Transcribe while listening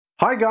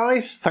Hi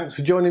guys, thanks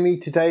for joining me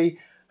today.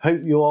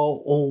 Hope you're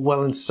all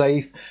well and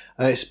safe.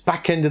 It's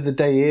back end of the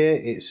day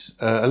here. It's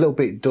a little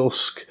bit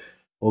dusk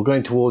or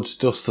going towards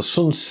dusk. The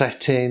sun's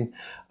setting.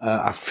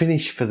 I've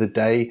finished for the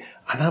day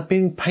and I've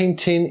been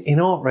painting in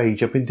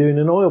Artrage. I've been doing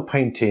an oil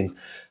painting.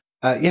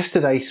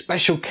 Yesterday,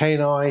 Special K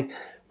and I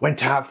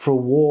went out for a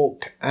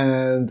walk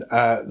and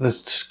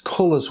the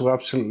colours were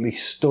absolutely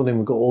stunning.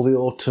 We've got all the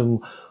autumn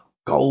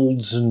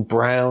golds and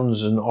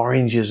browns and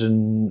oranges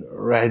and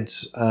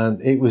reds,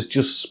 and it was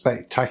just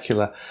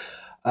spectacular.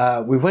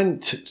 We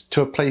went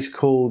to a place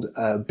called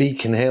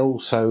Beacon Hill,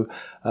 so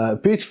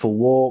beautiful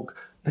walk,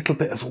 little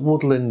bit of a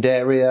woodland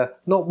area,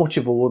 not much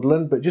of a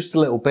woodland, but just a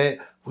little bit,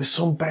 with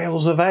some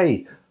bales of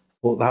hay.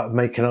 Thought that would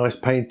make a nice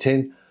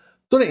painting.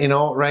 Done it in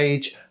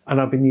Artrage, and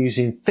I've been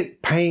using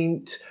thick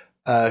paint,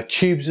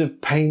 tubes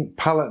of paint,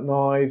 palette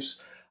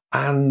knives,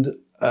 and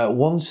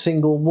one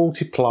single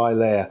multiply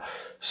layer.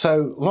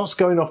 So lots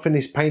going off in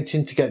this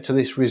painting to get to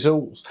this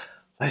result.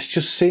 Let's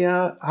just see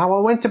how I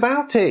went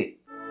about it.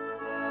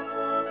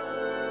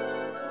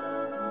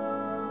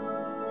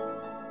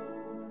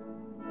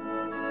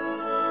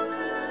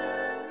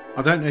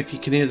 I don't know if you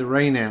can hear the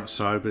rain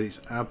outside, but it's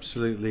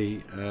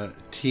absolutely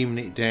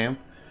teeming it down.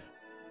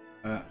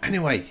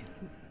 Anyway,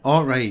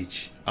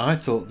 Artrage. I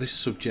thought this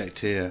subject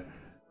here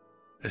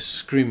is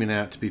screaming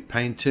out to be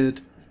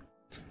painted.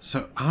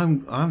 So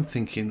I'm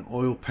thinking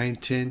oil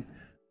painting.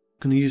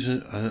 I'm going to use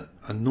a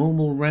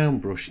normal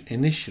round brush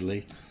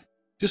initially,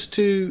 just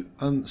to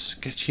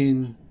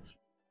sketching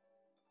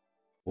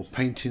or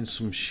painting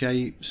some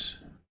shapes.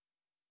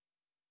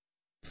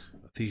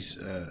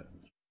 These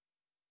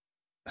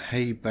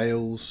hay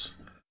bales.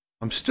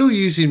 I'm still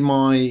using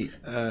my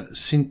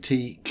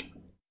Cintiq,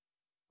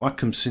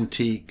 Wacom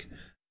Cintiq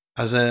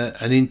as an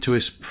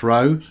Intuos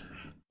Pro.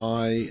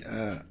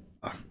 I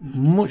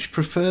much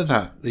prefer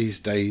that these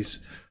days.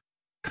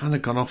 Kind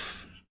of gone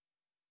off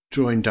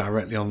drawing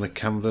directly on the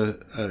canvas,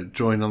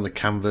 drawing on the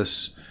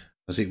canvas,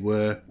 as it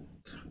were,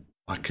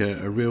 like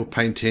a real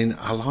painting.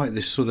 I like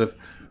this sort of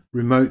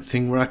remote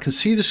thing where I can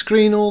see the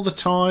screen all the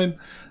time,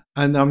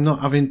 and I'm not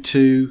having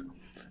to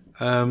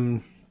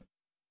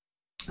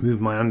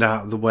move my hand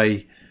out of the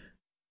way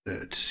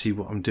to see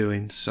what I'm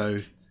doing. So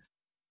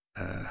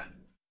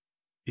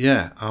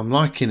yeah, I'm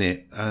liking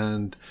it,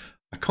 and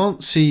I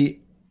can't see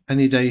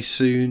any day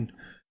soon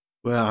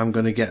where I'm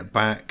going to get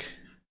back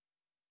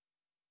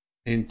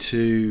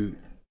into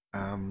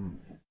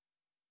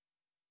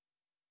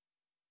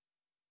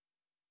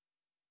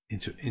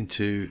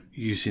into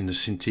using the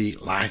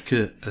Cintiq like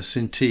a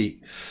Cintiq.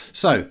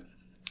 So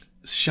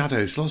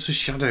shadows, lots of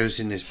shadows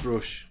in this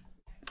brush,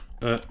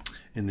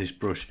 in this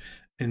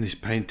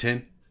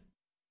painting.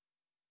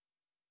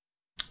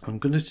 I'm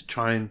going to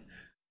try and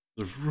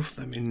sort of rough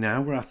them in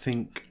now where I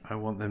think I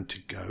want them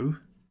to go.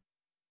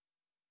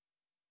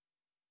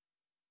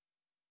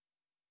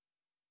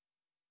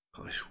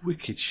 Got this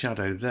wicked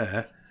shadow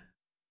there,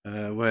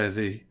 where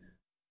the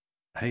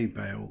hay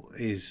bale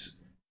is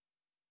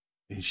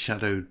being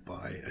shadowed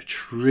by a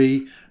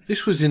tree.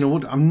 This was in a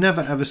wood. I've never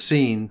ever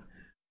seen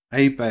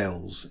hay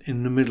bales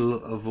in the middle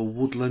of a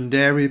woodland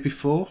area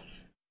before.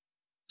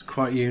 It's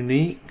quite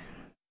unique.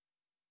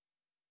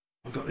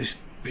 I've got this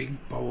big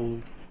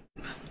bold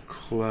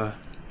colour.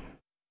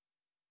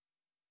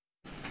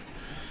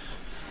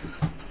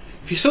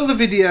 If you saw the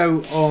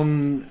video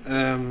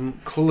on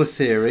colour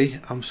theory,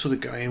 I'm sort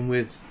of going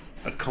with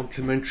a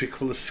complementary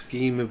colour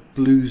scheme of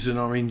blues and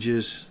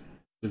oranges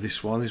with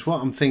this one, is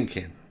what I'm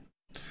thinking.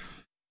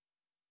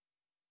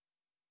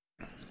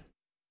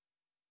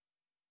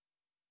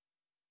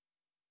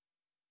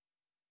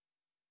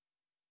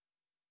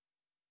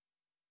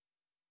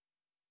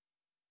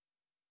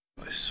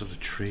 This sort of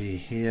tree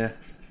here.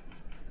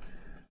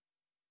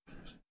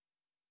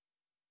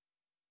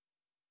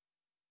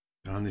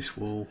 Behind this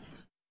wall.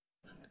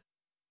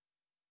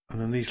 And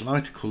then these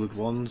lighter coloured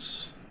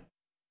ones,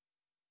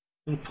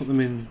 I'm going to put them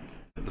in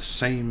at the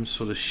same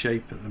sort of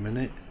shape at the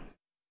minute.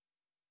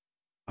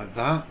 Like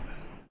that.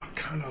 I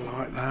kind of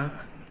like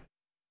that.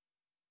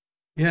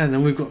 Yeah, and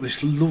then we've got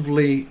this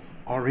lovely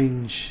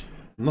orange.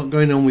 I'm not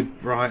going on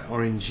with bright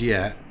orange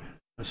yet.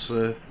 Let's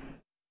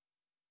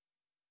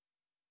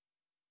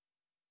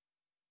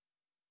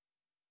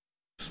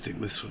stick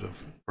with sort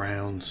of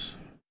browns.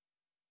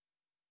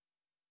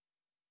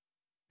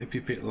 Maybe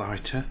a bit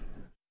lighter.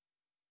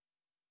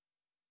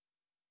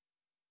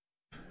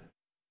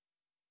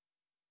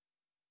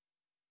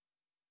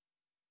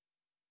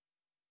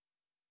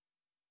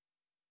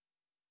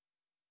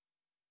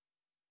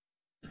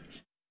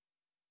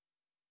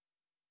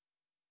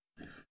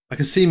 I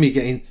can see me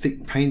getting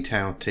thick paint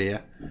out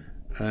here,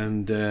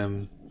 and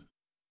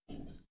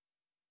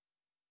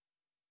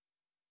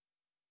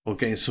or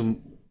getting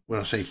some, when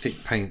I say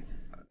thick paint,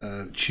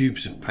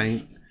 tubes of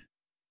paint,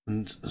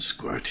 and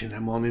squirting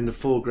them on in the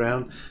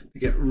foreground to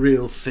get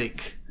real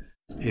thick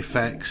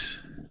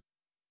effects.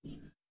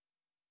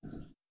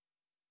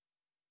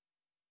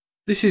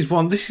 This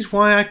is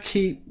why I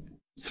keep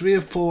 3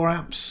 or 4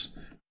 apps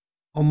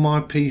on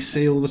my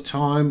PC all the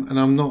time, and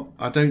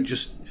I don't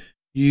just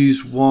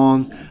use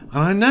one, and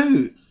I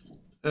know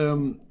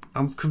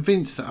I'm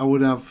convinced that I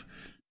would have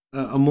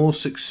a more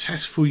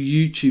successful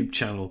YouTube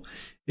channel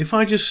if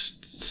I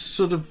just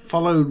sort of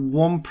followed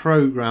one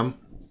program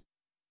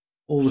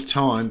all the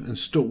time and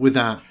stuck with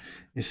that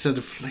instead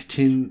of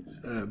flitting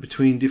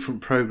between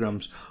different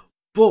programs.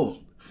 But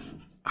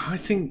I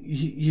think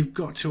you've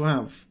got to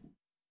have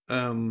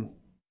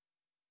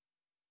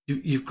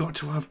you've got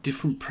to have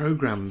different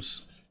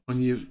programs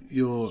on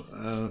your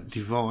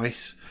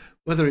device,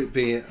 whether it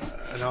be an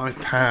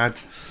iPad,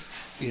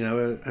 you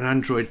know, an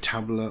Android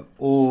tablet,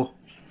 or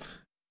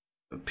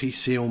a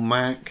PC or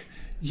Mac.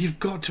 You've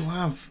got to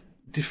have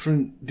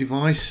different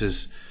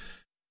devices,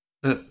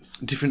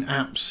 different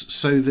apps,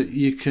 so that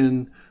you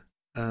can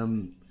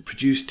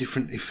produce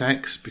different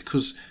effects.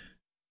 Because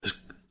as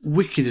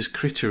wicked as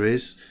Critter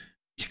is,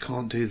 you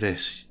can't do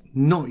this.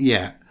 Not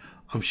yet.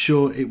 I'm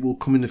sure it will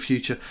come in the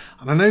future.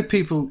 And I know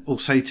people will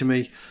say to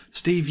me,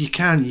 Steve, you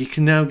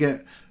can now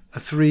get a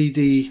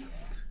 3D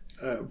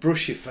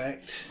brush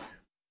effect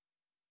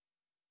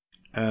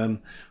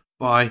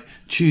by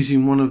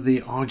choosing one of the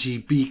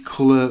RGB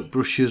color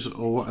brushes,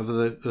 or whatever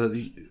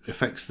the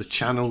affects the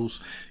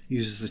channels,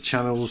 uses the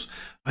channels,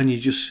 and you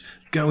just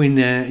go in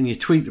there and you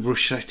tweak the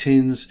brush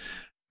settings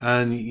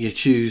and you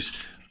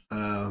choose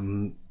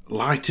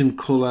light and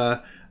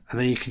color, and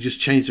then you can just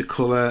change the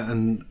color.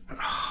 And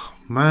oh,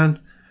 man,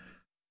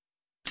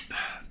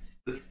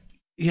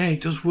 yeah,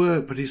 it does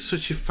work, but it's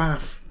such a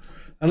faff.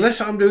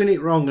 Unless I'm doing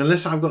it wrong,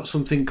 unless I've got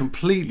something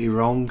completely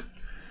wrong,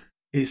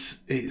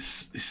 it's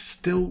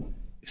still,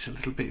 it's a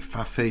little bit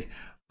faffy.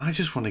 I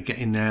just want to get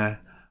in there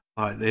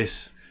like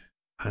this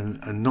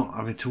and not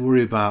having to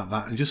worry about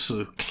that, and just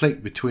sort of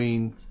click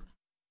between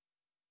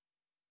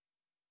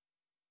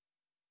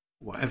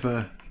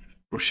whatever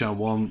brush I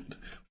want,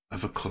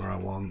 whatever colour I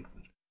want.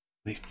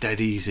 And it's dead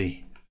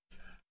easy.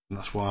 And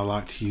that's why I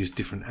like to use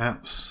different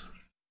apps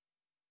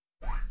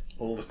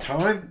all the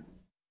time.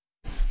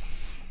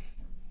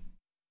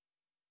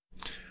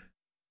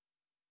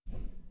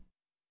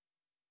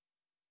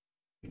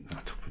 Pick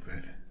that up a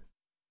bit.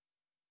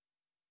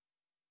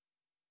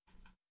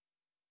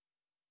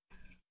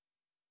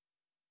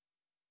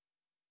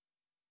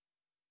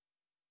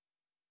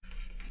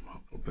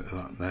 I'll put a bit of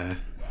that there.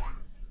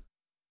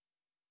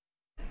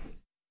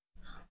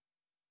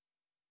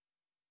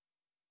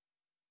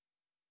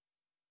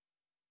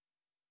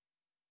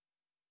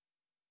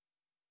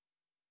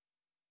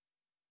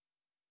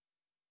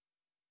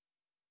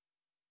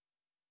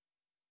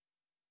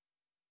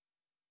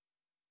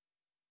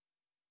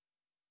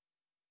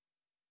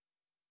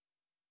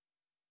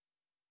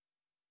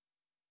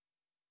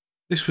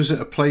 This was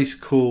at a place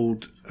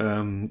called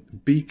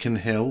Beacon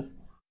Hill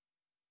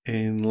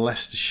in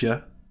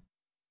Leicestershire.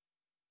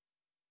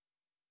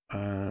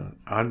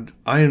 I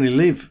only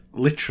live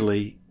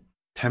literally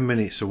 10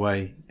 minutes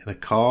away in a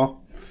car,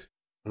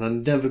 and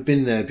I've never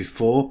been there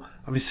before.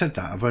 Having said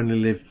that, I've only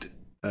lived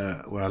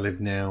where I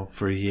live now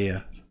for a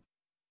year,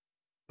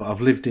 but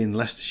I've lived in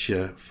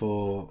Leicestershire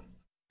for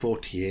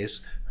 40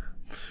 years.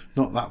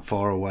 Not that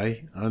far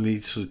away,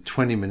 only sort of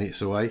 20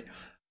 minutes away.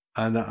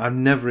 And I've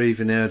never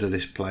even heard of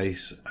this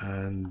place.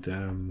 And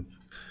it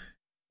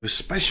was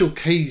Special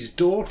K's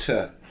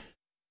daughter,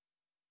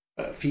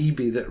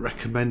 Phoebe, that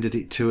recommended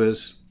it to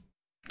us,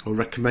 or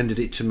recommended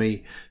it to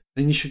me.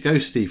 And you should go,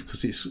 Steve,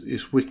 because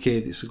it's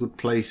wicked. It's a good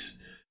place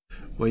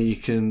where you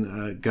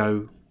can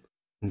go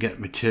and get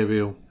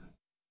material.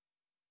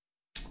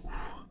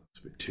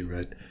 It's a bit too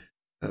red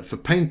for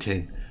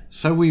painting.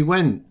 So we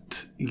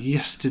went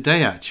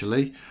yesterday,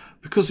 actually.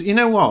 Because you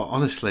know what,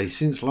 honestly,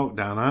 since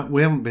lockdown,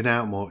 we haven't been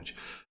out much,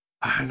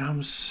 and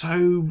I'm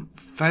so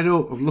fed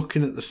up of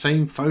looking at the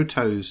same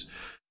photos,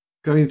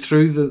 going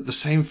through the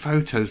same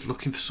photos,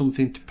 looking for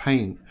something to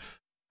paint,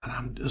 and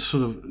I'm just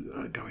sort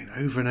of going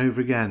over and over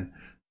again,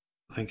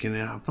 thinking,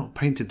 yeah, I've not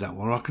painted that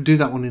one, or I could do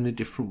that one in a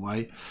different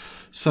way.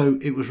 So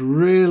it was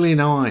really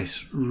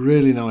nice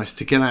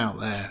to get out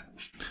there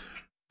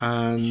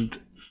and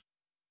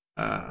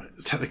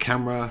take the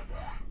camera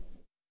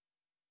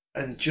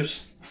and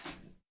just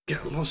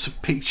get lots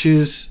of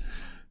pictures.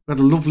 We had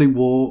a lovely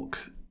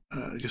walk,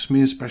 just me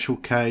and Special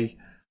K.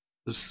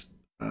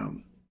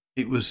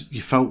 It was,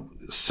 you felt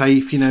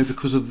safe, you know,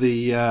 because of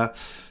the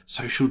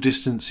social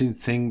distancing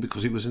thing,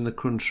 because it was in the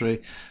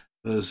country.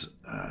 There's,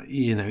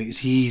 you know,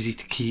 it's easy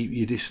to keep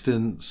your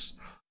distance.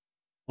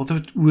 Although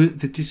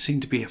there did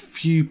seem to be a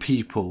few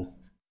people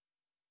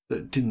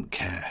that didn't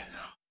care.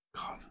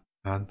 Oh,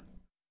 God,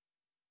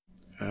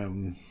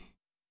 man.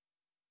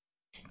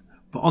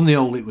 But on the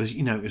whole, it was,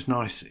 you know, it was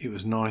nice. It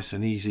was nice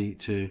and easy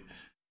to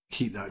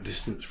keep that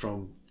distance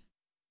from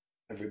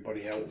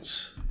everybody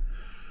else.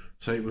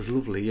 So it was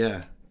lovely,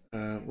 yeah.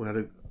 We had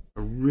a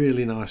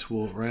really nice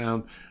walk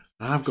around.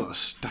 I've got a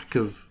stack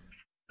of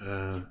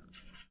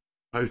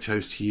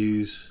photos to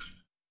use,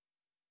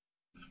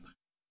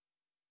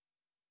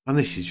 and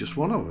this is just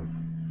one of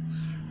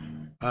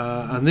them.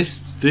 And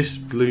this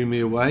blew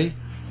me away.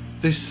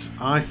 This,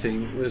 I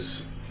think,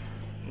 was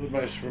the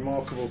most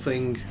remarkable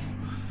thing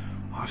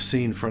I've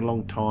seen for a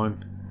long time.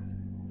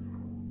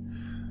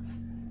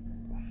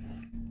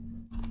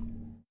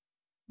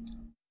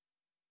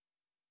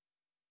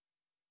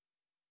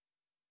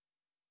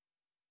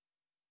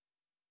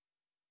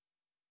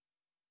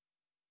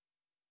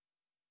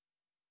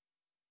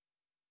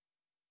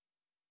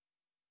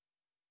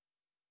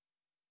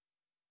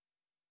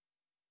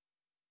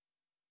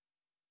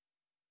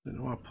 don't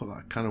know why I put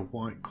that kind of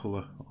white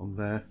colour on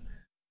there.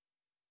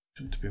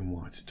 Shouldn't have been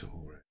white at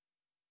all, really.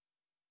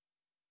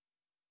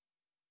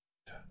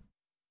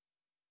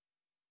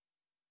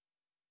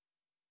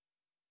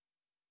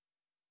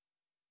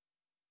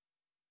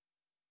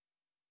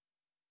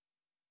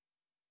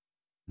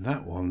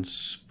 That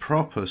one's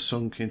proper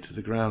sunk into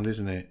the ground,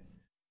 isn't it?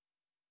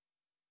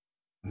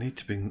 I need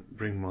to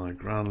bring my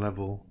ground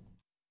level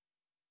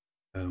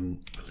a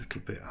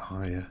little bit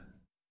higher,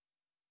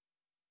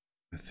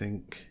 I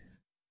think,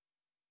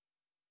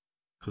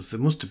 because they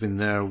must have been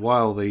there a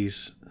while.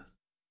 These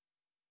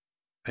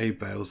hay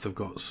bales, they've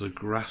got sort of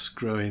grass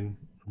growing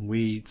and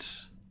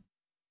weeds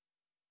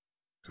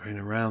growing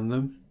around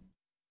them.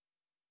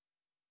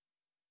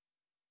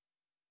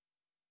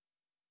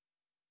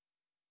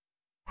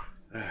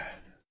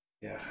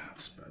 Yeah,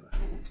 that's better.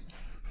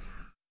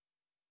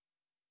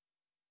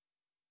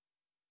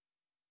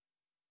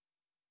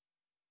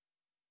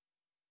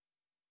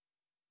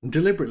 I'm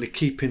deliberately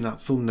keeping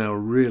that thumbnail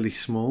really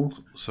small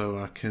so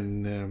I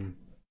can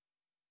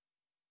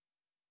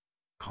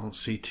can't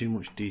see too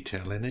much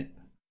detail in it.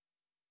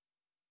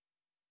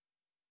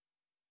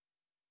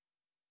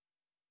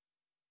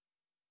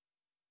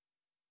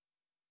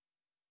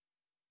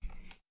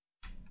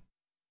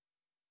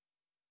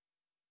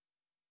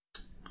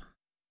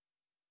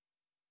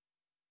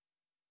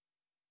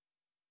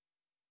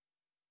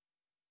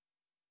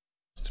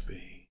 To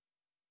be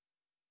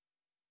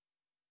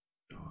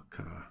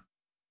darker,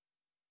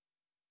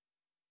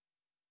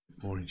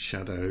 more in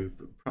shadow,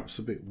 but perhaps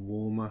a bit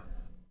warmer.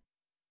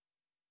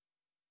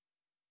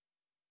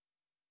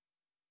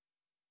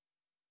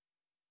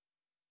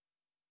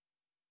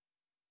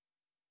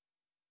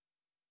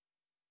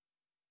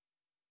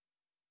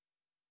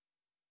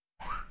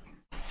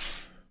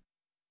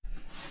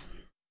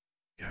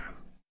 Yeah.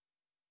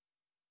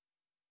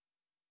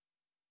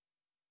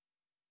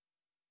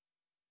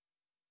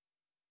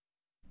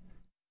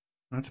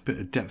 Add a bit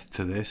of depth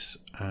to this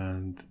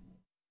and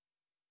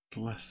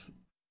less,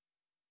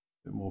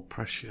 a bit more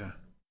pressure.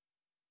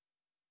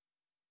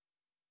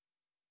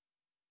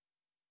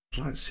 I'd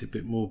like to see a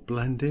bit more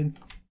blending.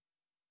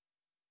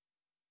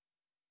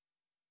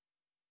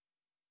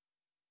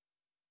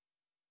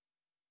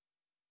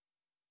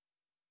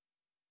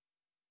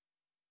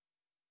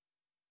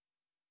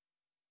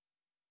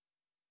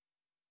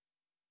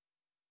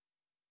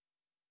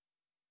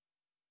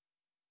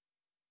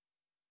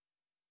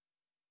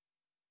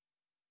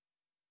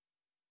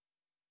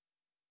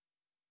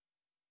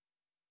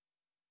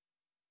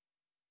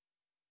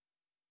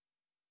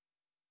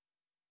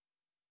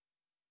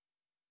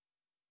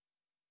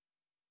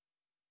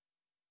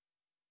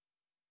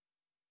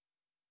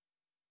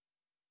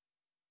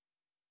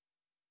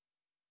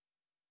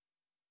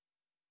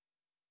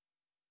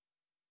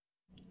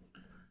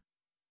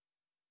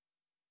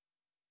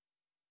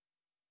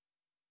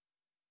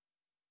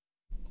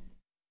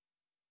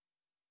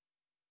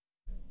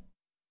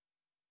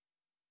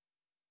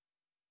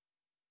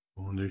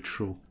 More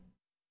neutral.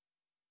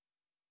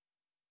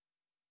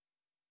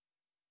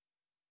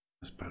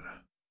 That's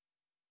better.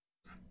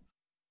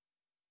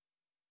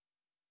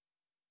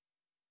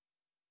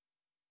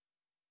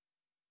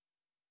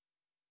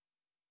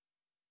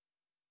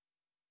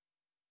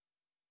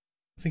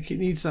 I think it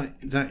needs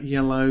that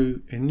yellow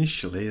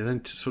initially, and then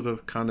to sort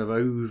of kind of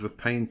over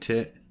paint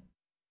it. I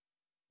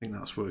think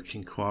that's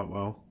working quite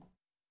well.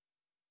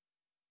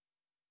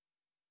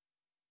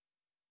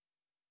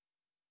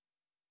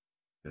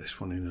 Get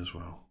this one in as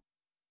well.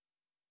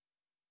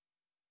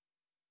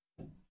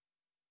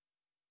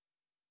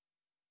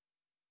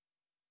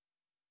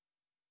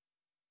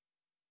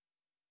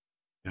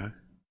 Yeah.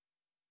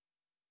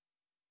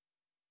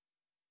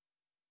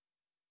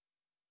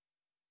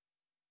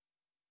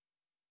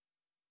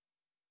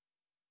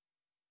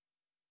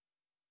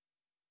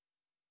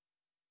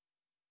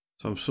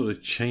 So I'm sort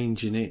of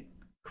changing it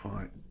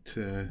quite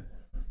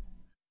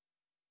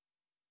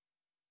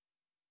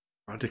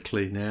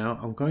radically now.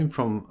 I'm going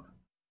from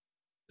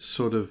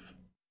sort of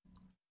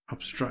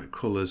abstract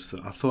colours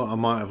that I thought I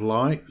might have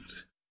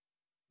liked,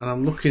 and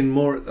I'm looking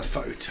more at the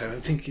photo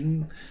and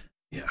thinking,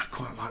 yeah, I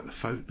quite like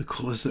the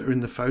colours that are in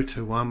the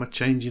photo. Why am I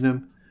changing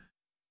them?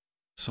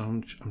 So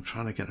I'm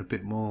trying to get a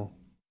bit more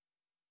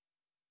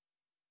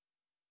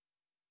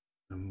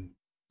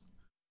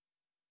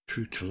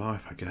true to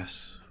life, I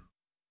guess.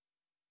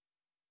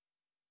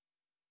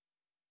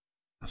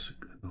 That's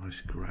a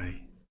nice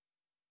grey.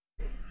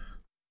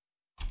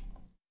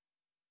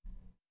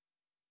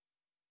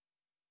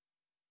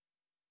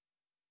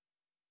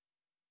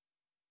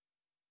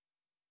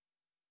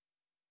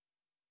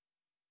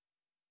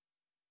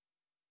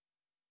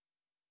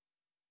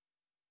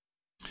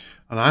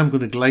 And I'm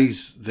going to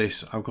glaze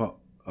this. I've got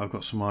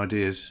some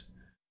ideas.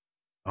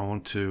 I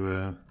want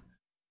to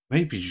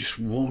maybe just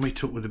warm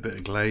it up with a bit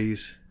of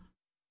glaze.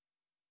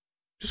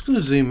 Just going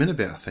to zoom in a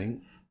bit, I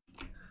think,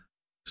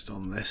 just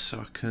on this, so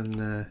I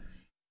can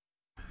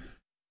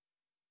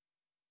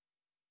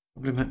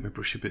probably make my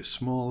brush a bit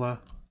smaller.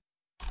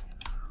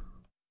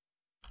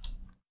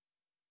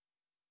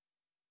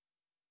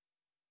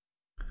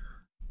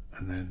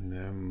 and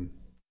then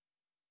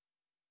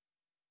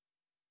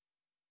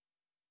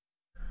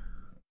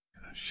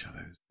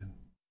shadows in.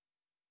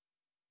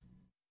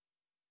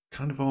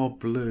 Kind of all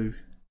blue.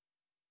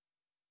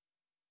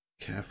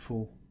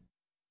 Careful.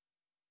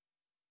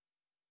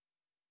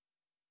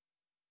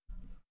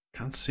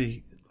 Can't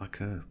see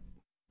like a.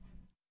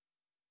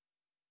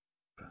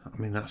 I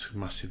mean, that's a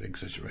massive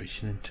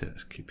exaggeration, isn't it?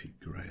 Let's keep it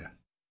grayer.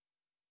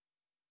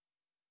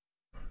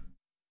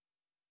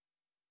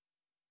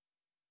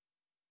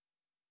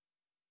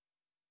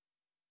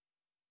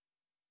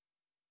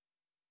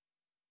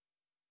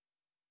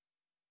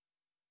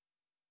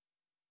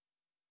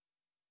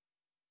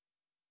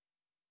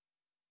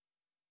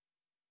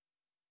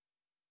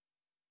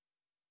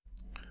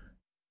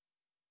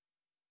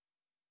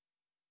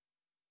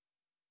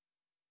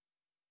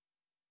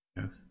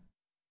 Yeah.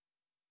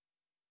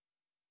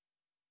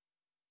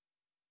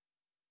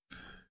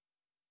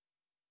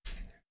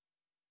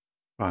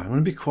 Right, I'm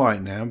going to be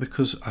quiet now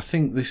because I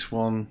think this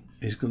one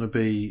is going to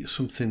be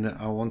something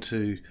that I want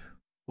to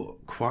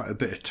put quite a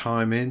bit of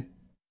time in.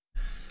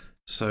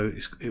 So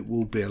it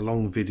will be a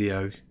long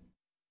video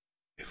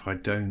if I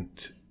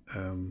don't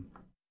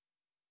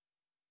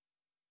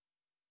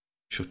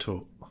shut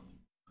up.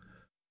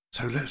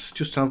 So let's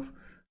just have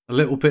a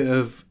little bit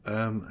of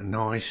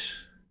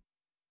nice,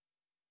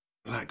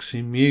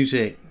 relaxing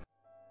music.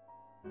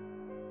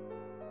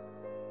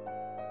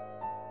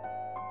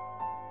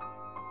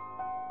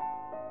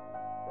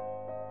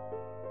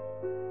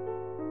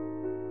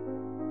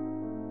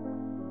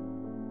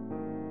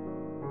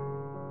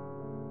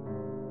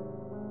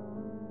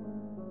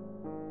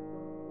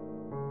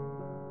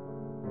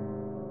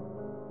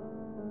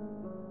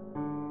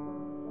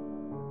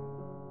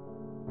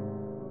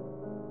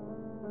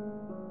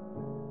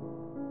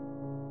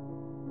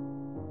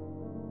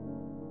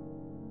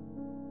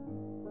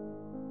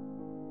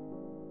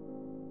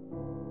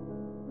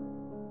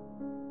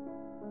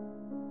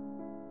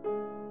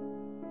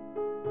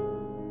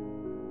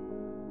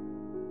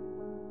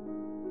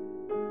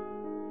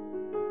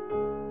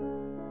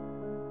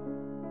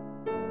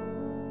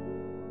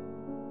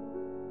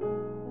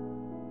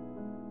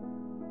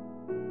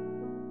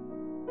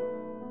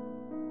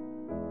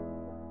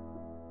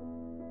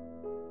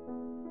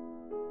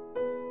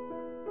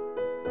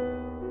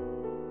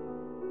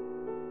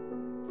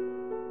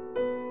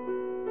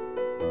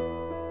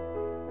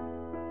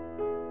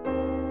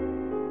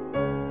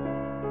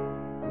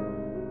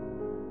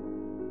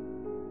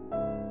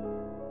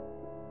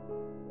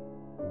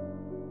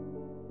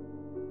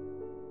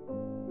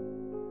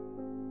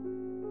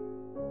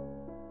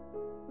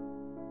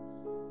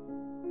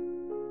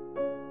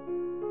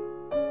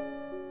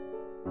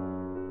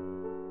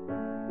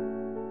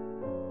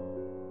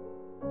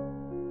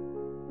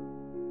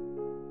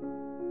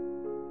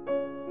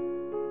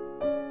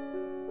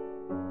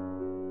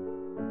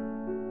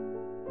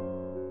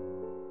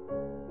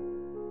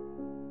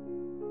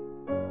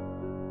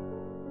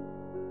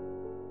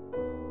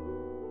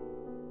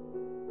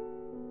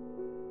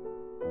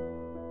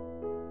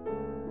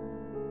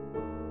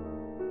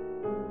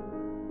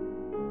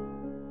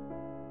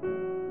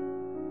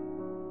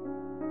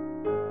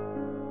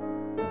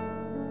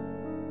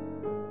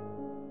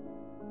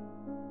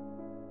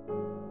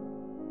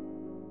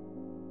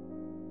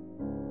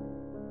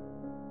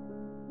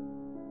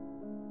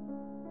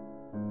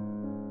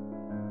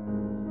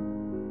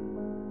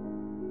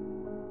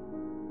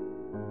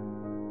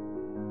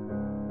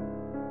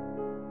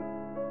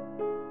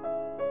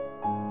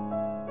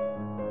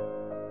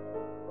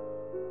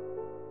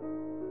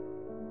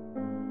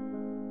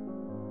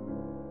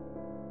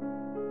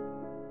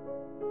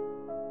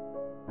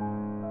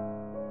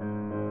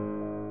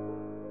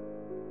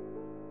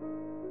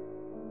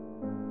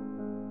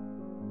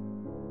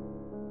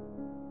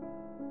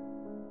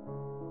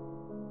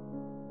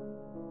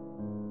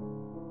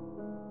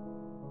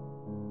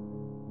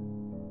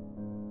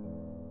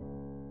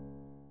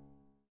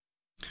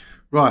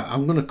 Right,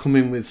 I'm going to come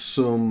in with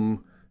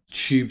some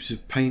tubes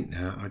of paint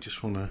now. I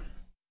just want to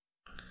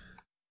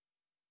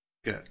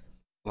get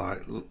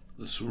like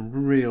some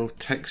real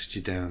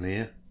texture down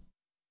here.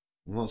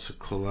 Lots of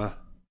colour.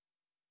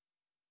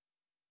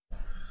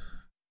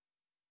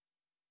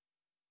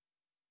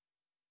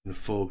 In the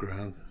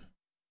foreground.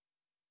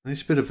 And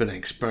it's a bit of an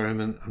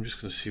experiment. I'm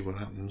just going to see what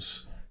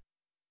happens.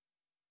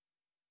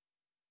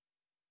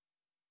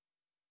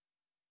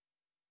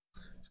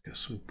 Let's get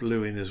some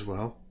blue in as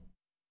well.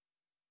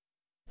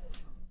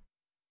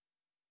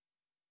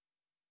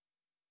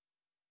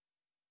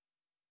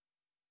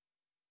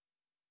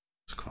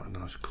 It's quite a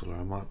nice colour.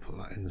 I might put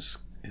that in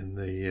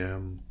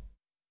the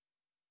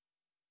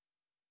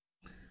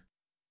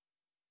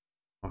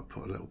might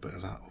put a little bit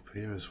of that up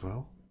here as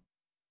well.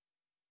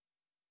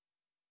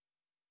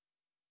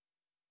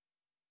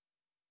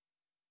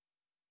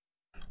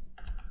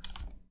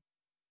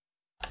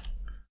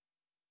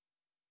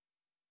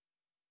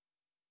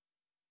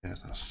 Yeah,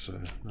 that's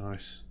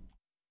nice.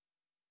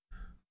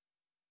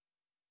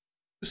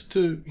 Just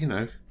to, you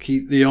know,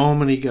 keep the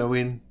harmony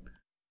going,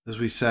 as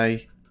we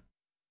say.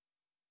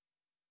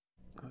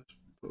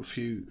 got a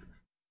few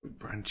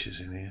branches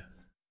in here.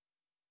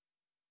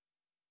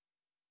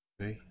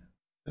 See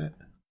that?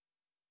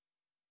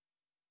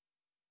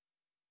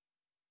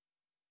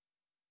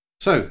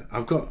 So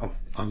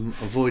I'm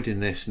avoiding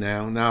this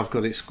now. Now I've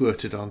got it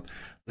squirted on.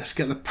 Let's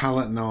get the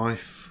palette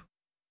knife.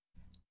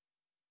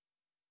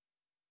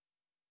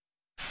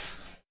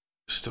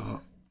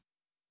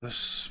 Let's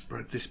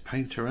spread this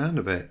paint around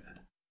a bit.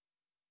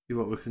 See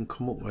what we can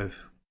come up with.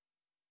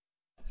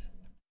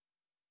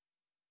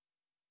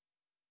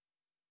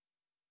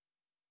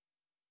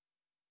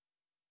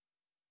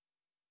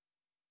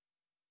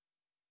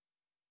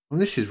 And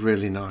this is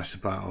really nice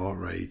about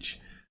Artrage,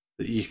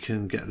 that you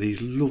can get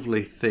these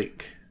lovely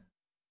thick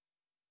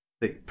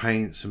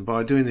paints, and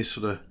by doing this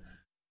sort of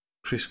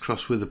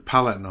crisscross with a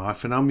palette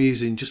knife, and I'm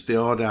using just the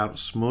hard out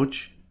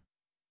smudge,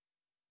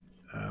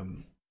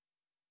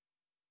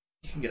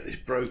 you can get this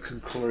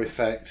broken colour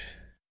effect,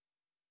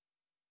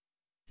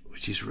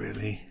 which is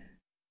really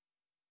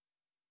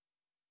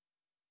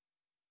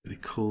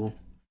cool.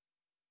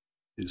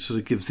 It sort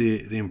of gives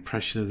the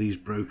impression of these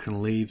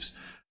broken leaves.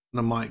 And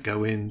I might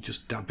go in,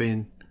 just dab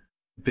in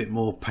a bit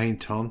more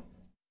paint on.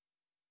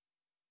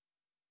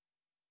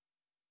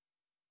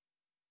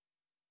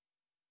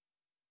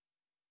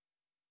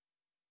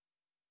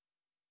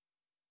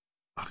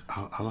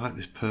 I like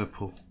this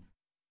purple.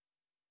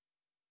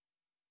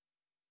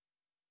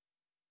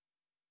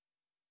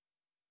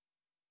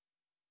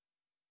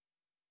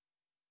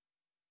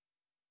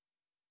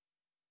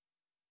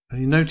 And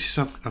you notice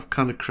I've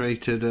kind of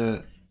created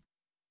a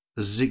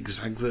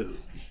zigzag that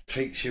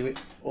takes you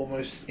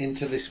almost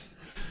into this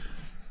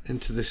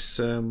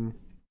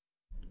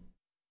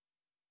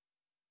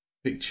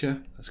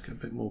picture. Let's get a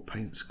bit more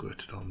paint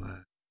squirted on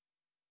there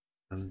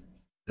and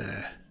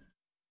there.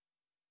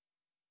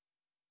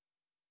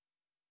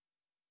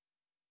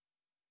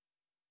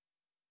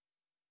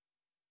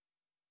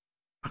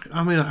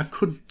 I mean, I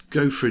could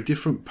go for a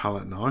different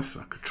palette knife.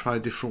 I could try a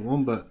different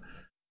one, but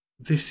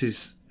this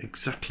is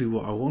exactly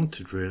what I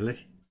wanted,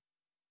 really.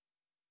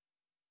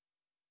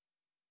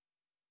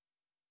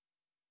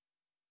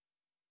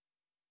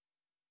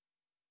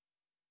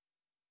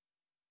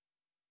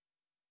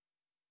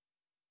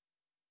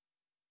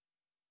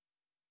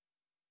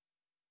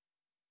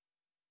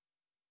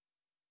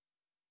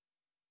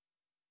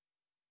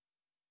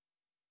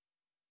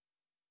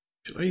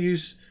 Should I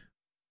use?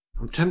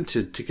 I'm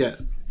tempted to get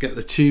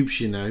the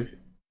tubes, you know,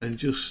 and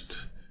just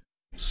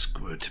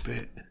squirt a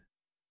bit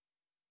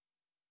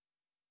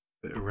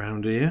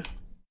around here.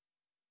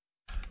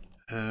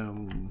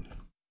 Get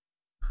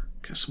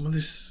some of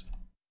this.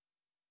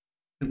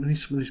 We need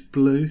some of this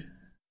blue,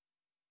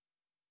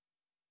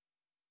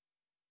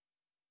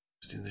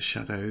 just in the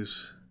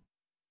shadows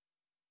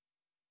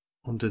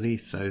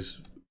underneath those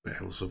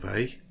bales of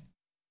hay.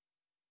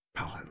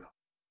 Palette.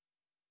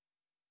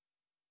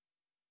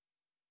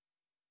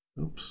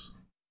 Oops.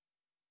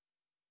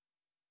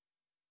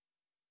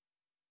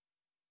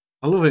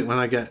 I love it when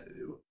I get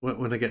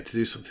to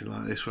do something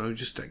like this, where I'm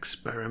just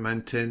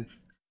experimenting.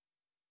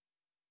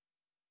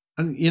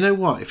 And you know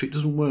what? If it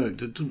doesn't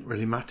work, it doesn't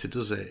really matter,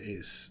 does it?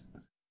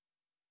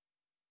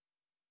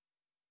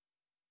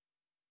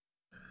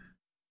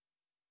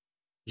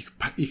 You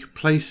can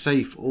play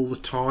safe all the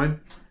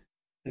time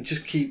and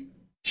just keep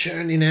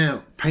churning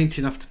out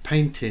painting after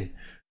painting.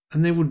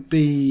 And there would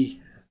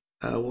be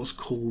what's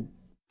called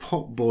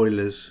pot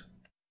boilers.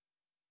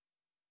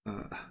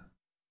 I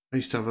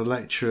used to have a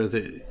lecturer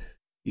that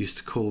used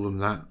to call them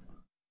that.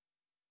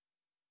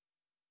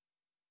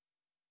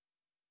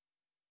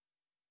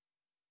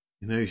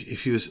 You know,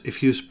 if you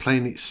was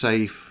playing it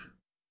safe,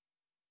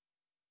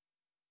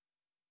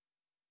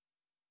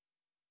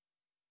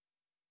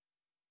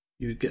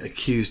 you'd get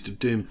accused of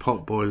doing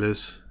pot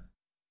boilers,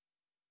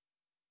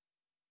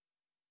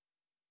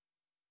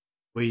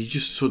 where you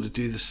just sort of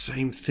do the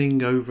same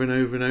thing over and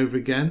over and over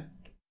again.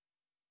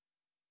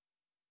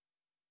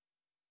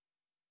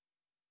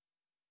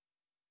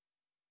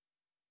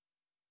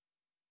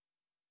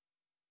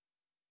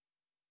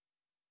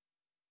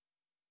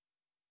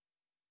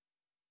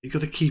 You've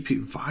got to keep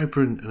it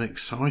vibrant and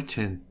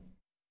exciting.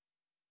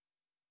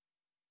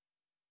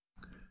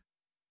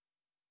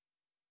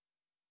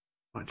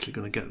 I'm actually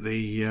going to get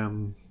the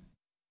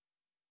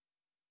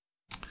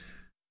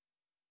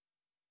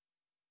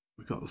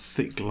we've got the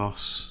thick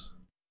gloss,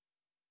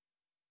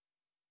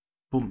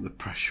 bump the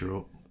pressure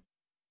up.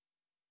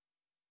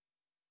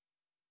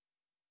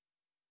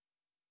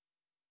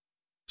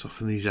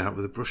 Soften these out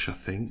with a brush, I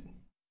think.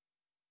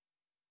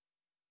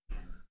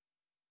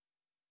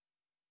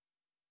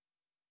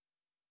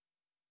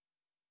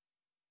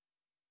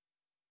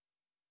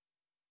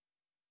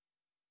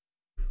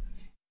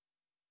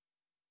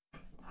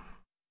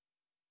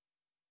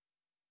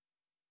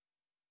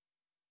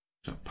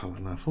 That palette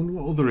knife. I wonder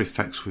what other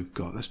effects we've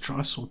got. Let's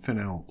try something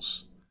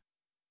else.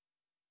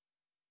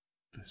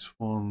 This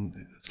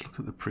one, let's look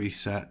at the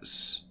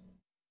presets.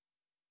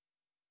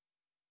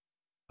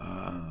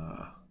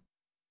 Why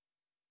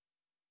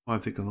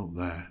have they gone up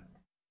there?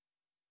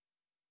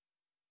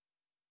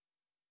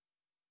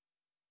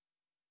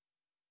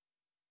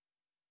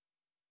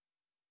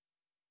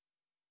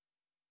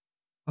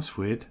 That's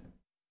weird.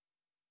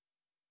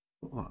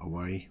 Put that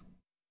away.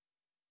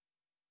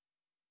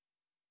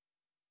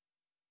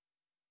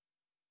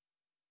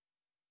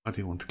 I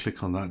didn't want to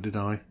click on that, did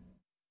I?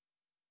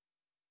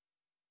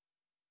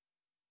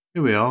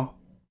 Here we are.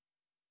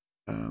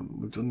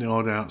 We've done the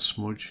odd out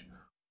smudge.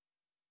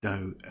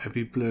 No.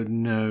 Heavy blur,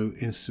 no.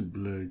 Instant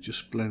blur,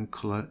 just blend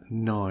colour,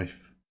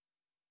 knife.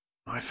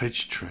 Knife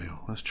edge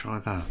trail. Let's try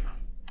that.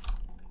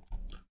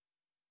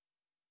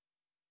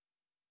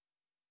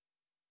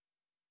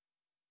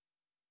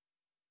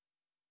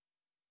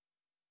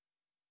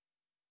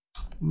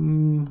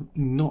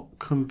 Not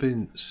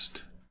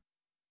convinced.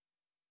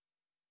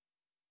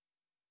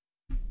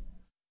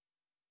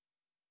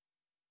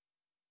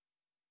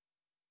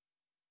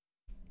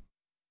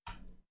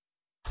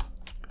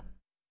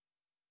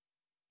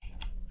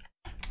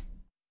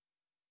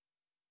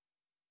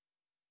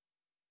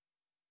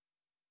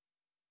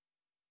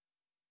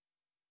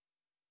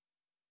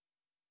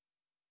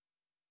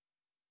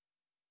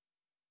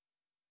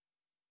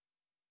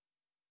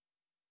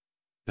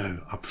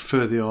 No, I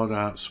prefer the odd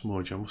out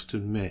smudge, I must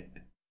admit.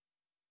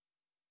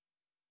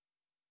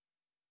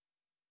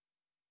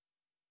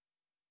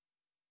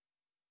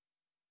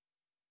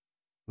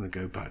 I'm going to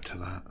go back to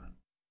that.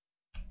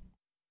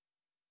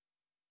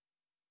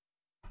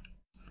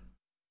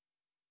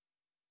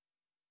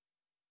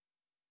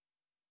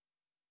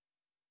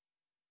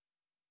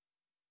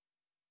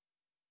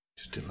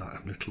 Just do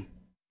like little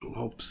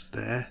blobs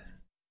there.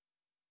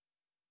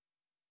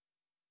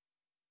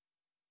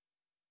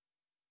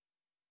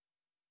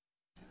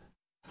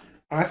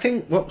 I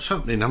think what's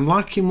happening, I'm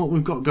liking what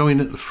we've got going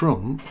at the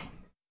front.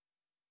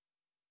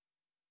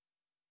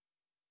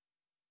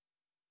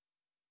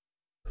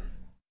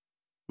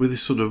 With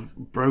this sort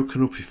of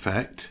broken up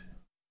effect.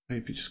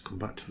 Maybe just come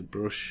back to the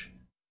brush.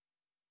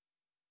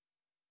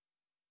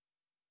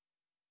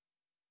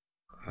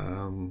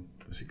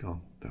 Where's it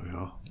gone? There we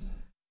are.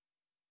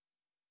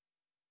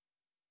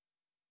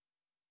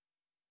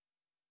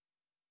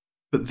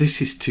 But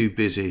this is too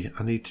busy.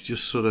 I need to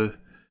just sort of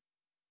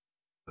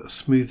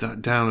smooth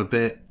that down a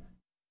bit.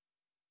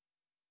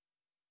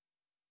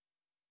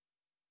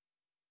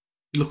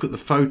 Look at the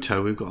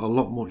photo, we've got a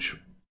lot much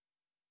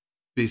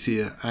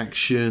busier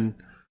action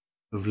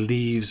of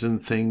leaves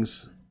and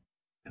things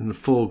in the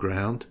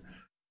foreground.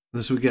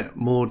 As we get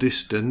more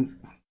distant,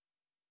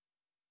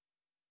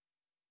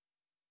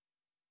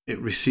 it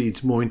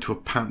recedes more into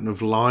a pattern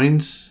of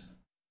lines.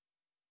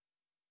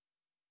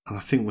 And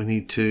I think we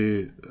need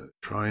to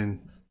try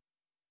and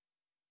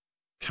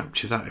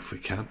capture that if we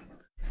can.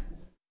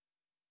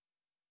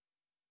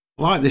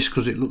 I like this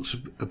because it looks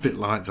a bit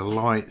like the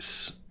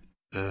lights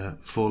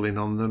falling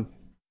on them.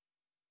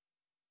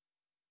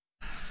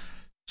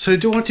 So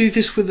do I do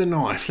this with a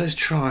knife? Let's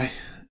try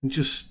and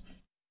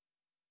just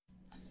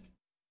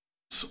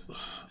smooth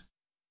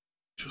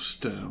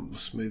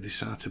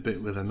this out a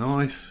bit with a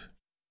knife,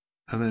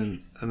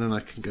 and then I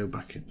can go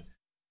back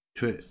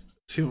into it.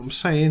 See what I'm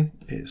saying?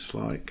 It's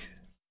like,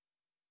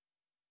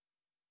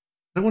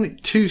 I don't want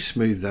it too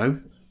smooth though.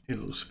 It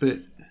looks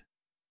a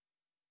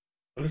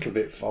little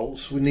bit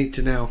false. We need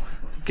to now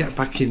get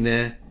back in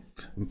there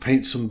and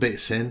paint some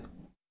bits in.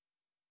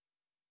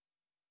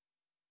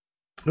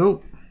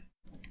 Oh,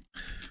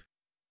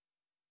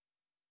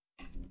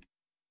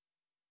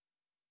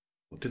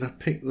 what did I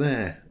pick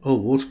there? Oh,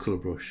 watercolour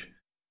brush.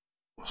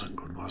 Wasn't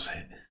good, was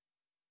it?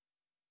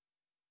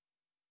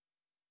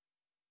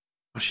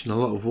 Splashing a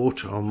lot of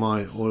water on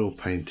my oil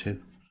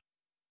painting.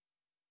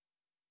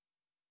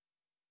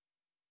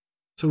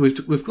 So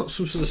we've got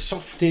some sort of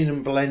softening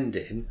and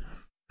blending,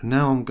 and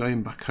now I'm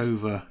going back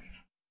over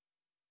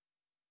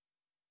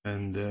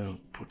and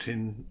put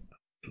in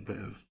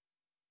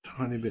a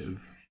tiny bit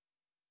of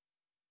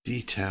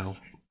detail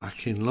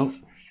back in, look,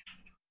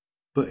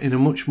 but in a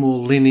much more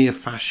linear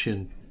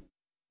fashion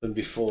than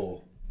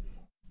before.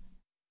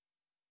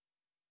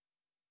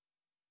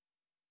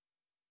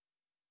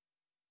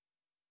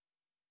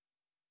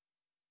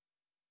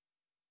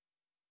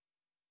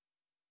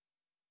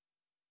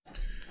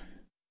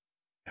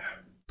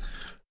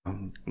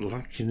 I'm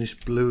liking this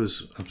blue,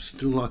 I'm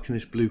still liking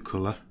this blue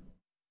colour.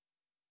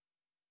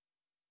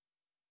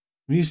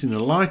 I'm using the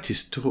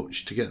lightest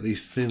touch to get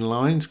these thin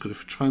lines, because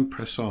if I try and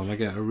press on I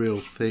get a real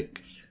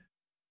thick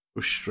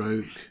brush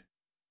stroke.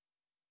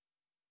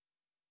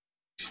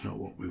 It's not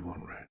what we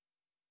want, really.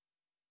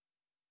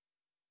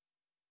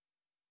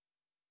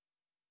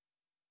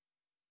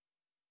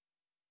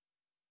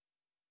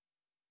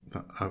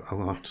 I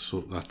will have to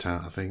sort that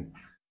out, I think.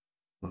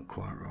 Not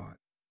quite right.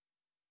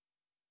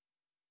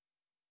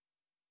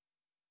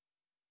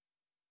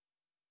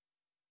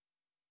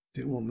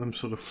 Didn't want them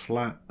sort of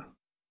flat.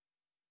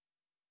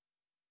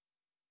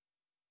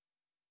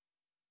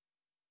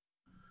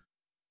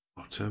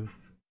 Bottom.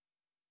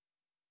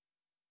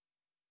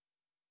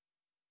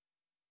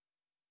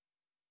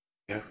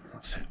 Yeah,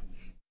 that's it.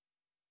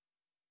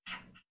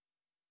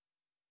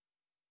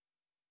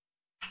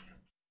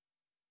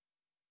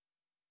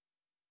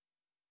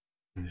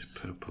 And this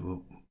purple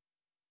up.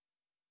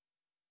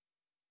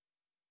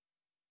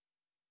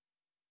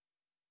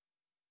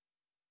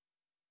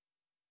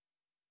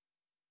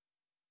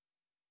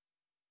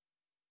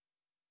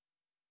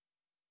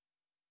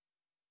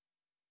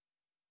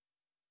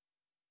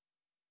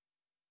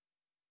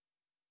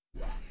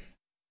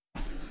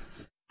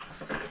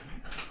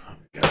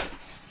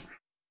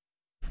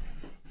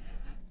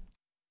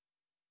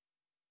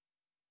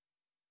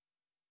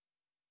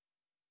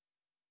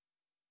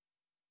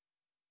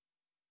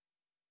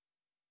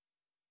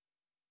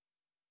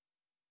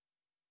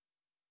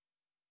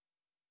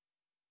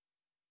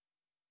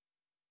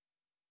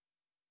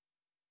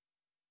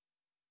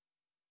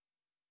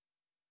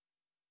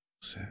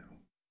 That's it.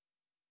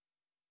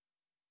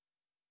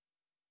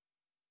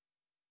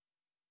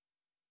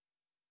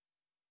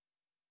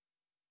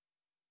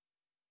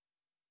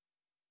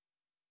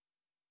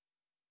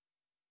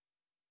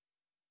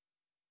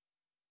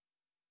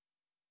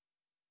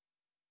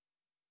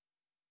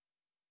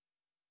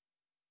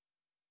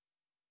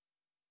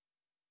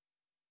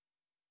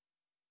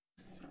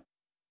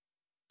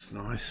 It's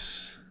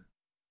nice.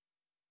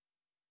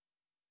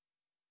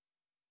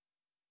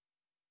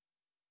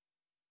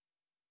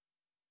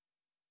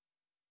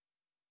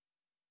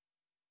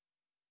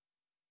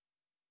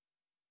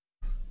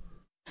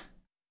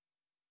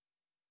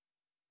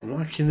 I'm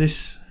liking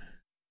this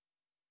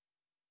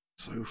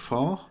so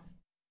far.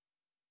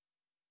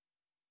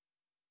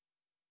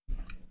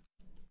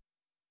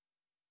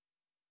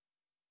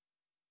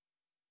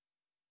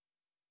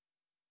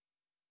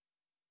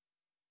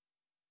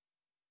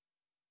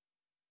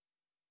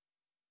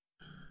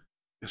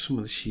 Get some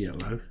of this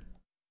yellow.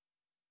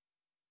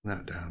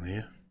 That down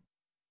here.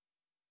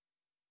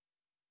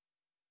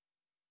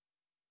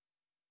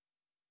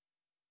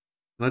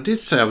 And I did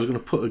say I was going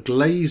to put a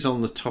glaze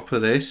on the top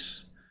of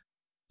this.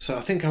 So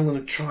I think I'm going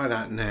to try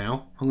that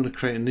now. I'm going to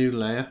create a new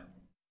layer.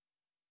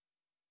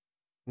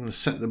 I'm going to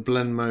set the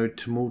blend mode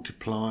to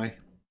multiply.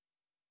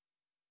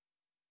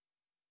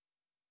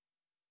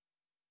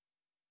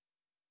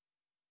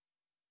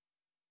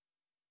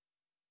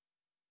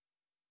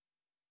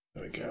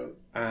 There we go.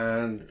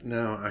 And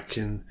now I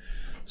can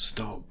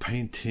start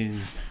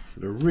painting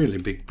with a really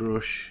big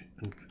brush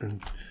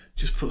and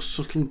just put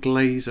subtle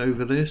glaze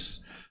over this.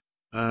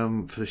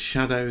 For the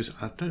shadows,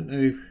 I don't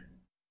know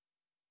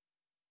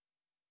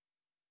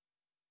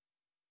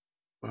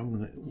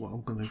what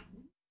I'm gonna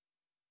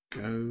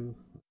go.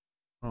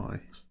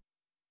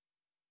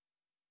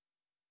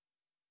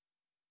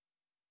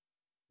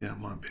 Yeah, it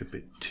might be a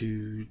bit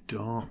too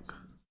dark.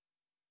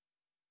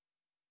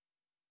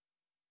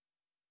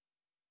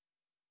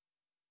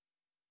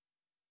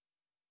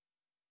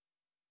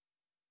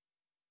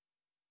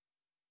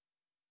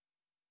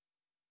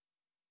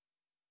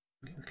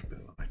 A little bit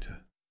lighter.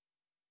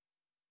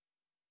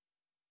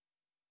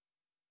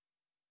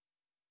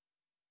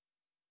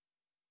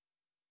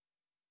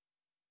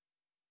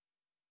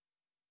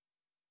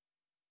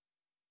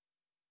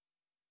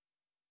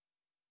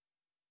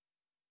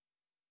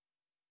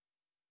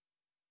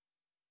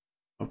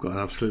 I've got an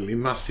absolutely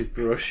massive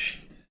brush.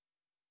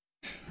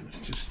 Let's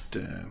just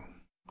a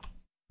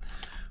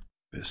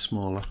bit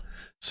smaller.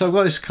 So I've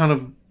got this kind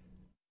of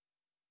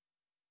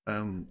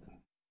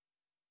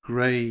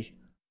grey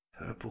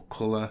purple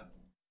colour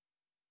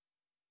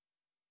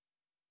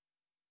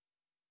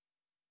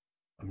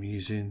I'm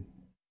using to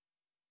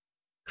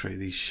create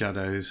these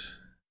shadows.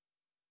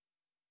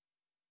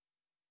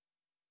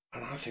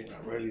 And I think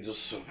that really does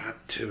sort of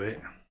add to it.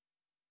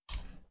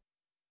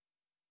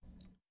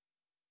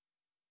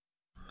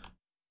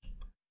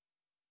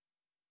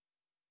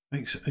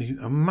 Makes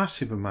a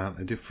massive amount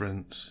of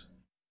difference.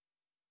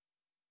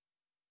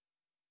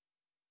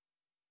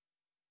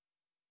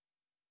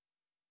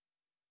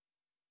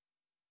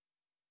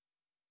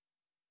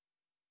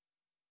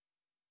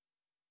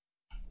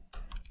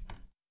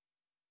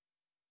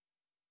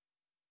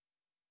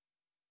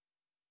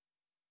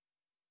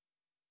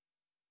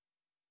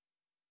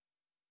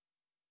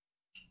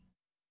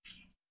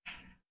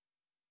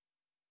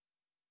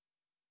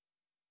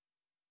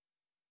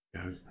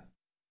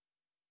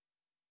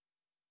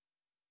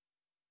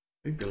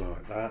 Maybe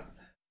like that,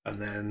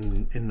 and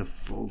then in the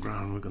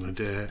foreground we're going to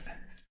do it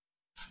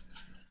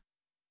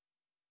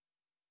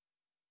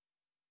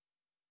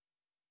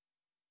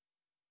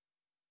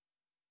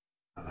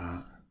like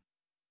that.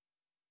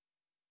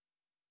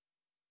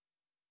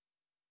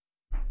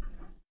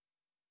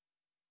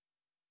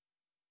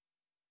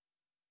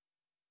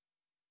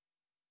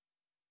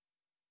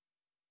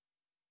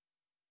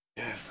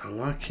 Yeah, I'm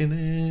liking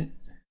it.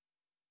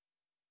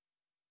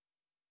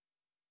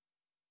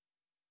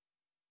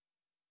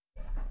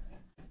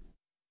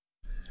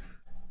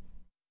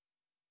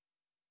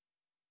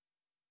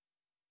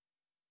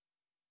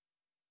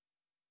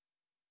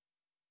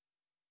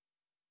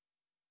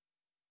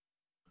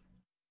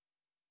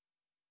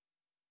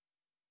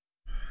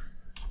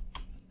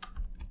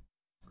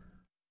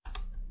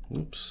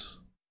 Oops,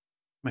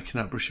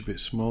 making that brush a bit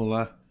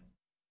smaller.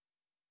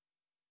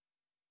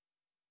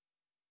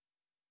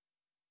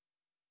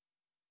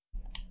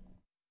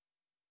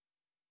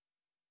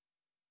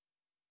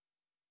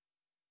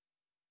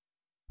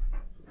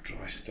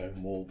 Dry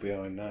stone wall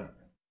behind that.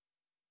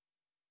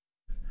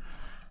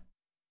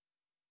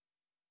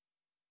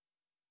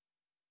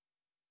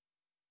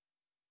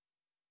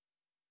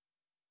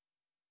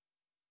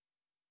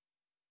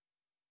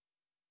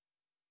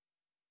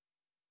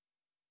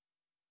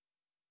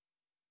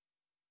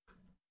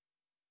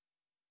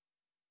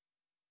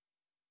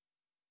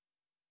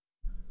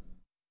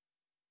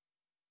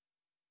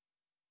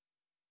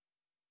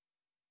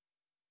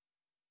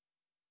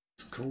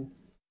 It's cool.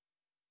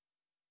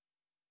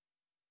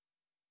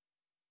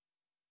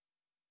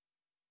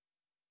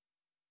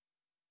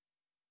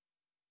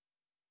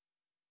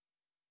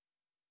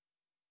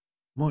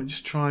 Might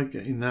just try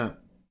getting that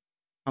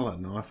palette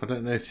knife. I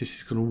don't know if this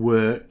is going to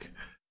work.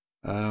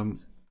 No,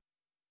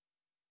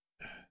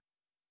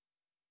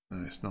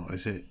 it's not,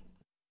 is it?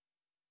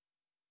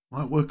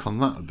 Might work on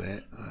that a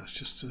bit. That's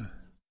just a...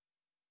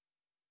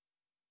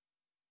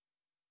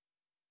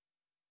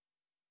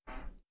 I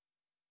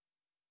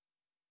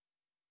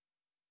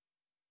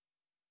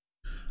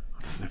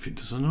don't know if it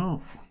does or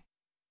not.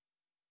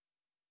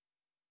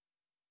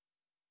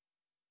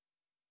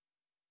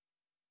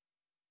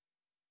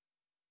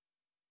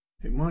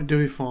 It might do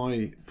if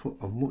I put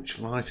a much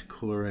lighter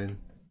colour in.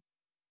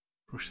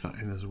 Brush that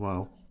in as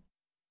well.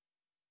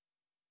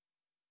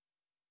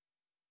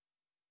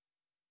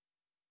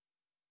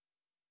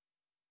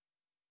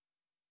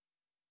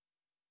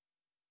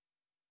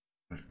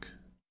 Look.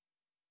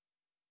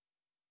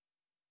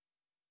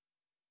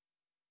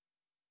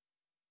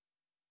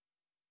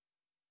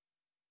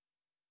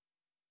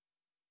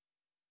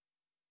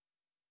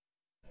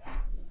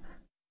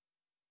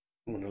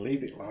 I'm going to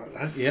leave it like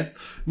that, yeah.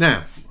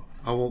 Now,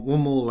 I want one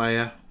more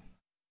layer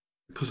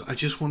because I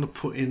just want to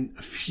put in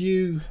a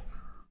few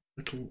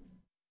little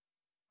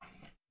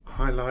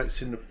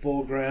highlights in the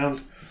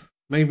foreground.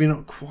 Maybe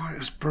not quite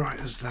as bright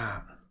as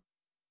that.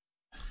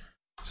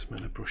 Just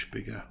make the brush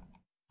bigger.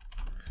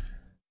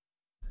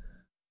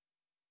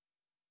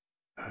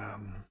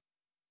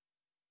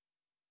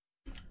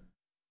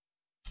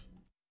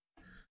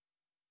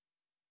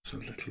 It's a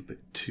little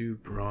bit too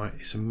bright.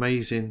 It's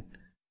amazing.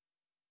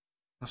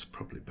 That's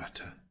probably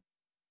better.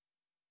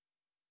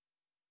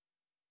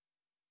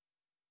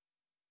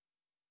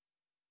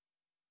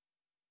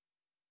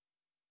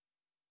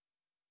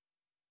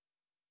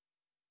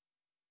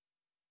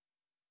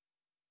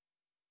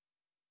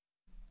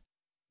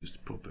 Just to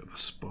put a bit of a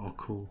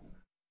sparkle.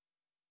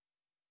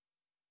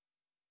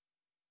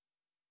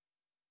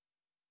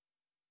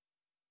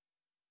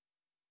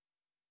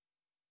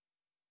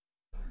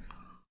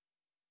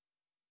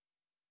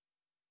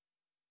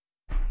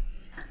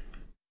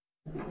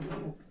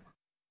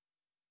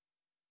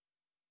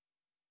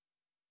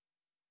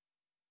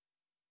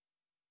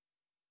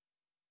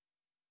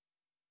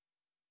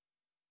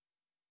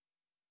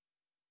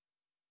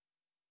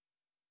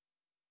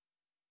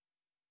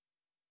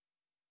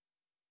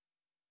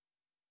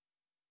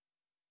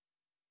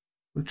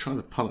 We'll try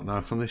the palette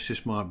knife on this.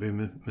 This might be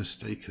a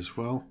mistake as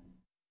well.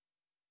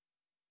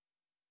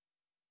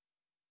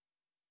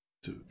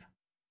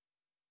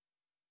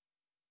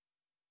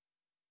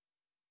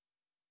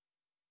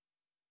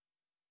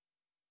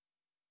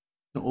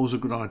 Not always a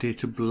good idea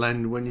to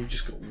blend when you've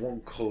just got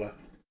one colour.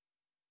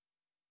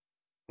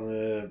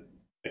 A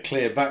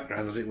clear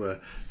background, as it were.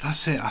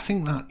 That's it. I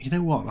think that, you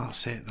know what,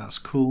 that's it. That's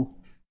cool.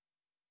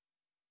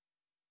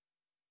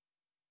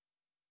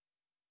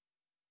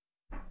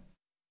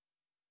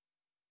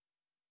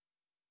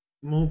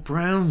 More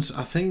browns,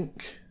 I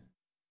think.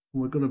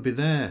 We're going to be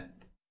there.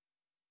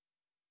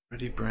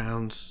 Ready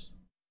browns.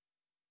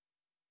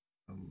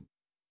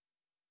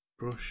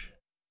 Brush.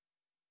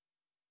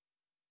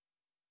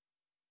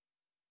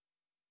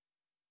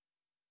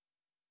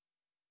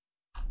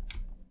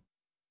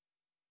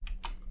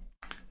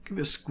 Give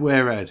it a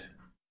square head.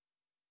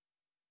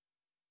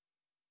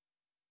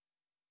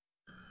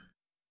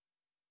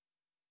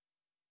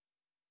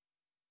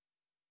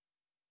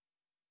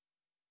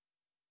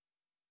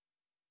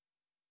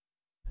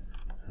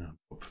 I'll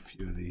pop a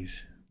few of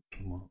these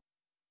little more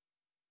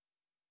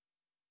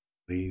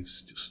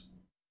leaves, just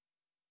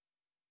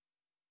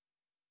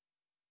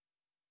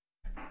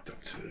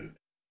to a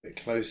bit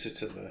closer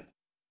to the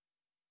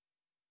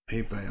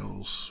hay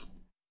bales.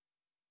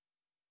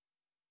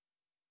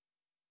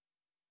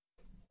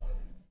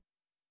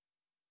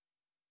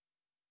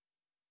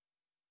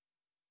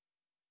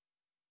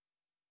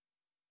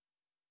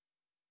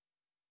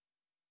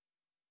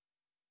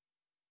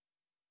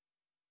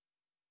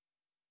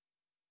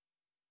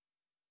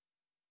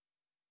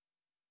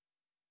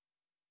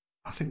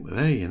 I think we're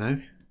there, you know.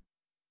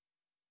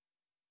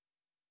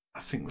 I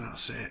think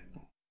that's it.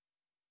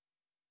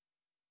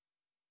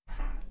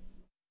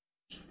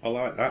 I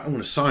like that. I'm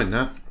going to sign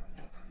that.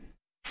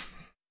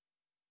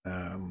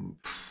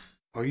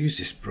 I'll use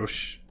this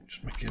brush,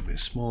 just make it a bit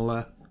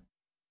smaller.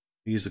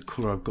 Use the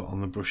colour I've got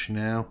on the brush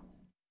now.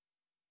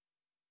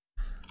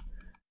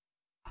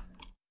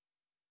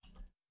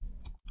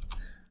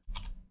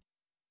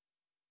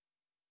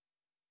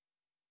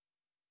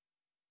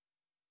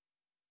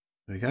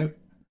 There we go.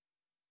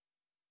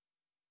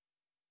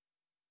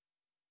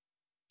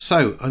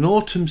 So, an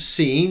autumn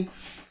scene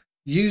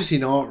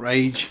using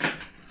Artrage,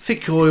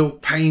 thick oil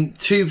paint,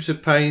 tubes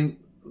of paint,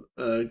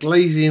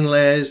 glazing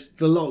layers,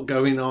 the lot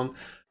going on.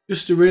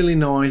 Just a really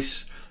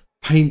nice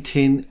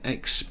painting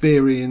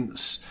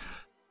experience.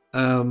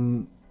 I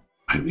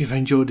hope you've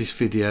enjoyed this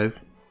video.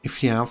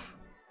 If you have,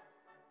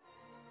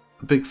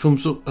 a big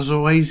thumbs up as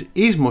always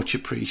is much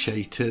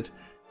appreciated.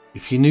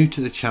 If you're new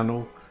to the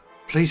channel,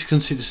 please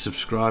consider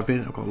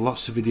subscribing. I've got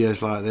lots of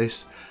videos like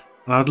this,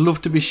 and I'd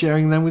love to be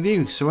sharing them with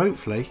you. So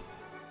hopefully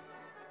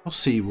I'll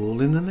see you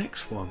all in the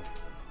next one.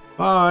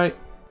 Bye.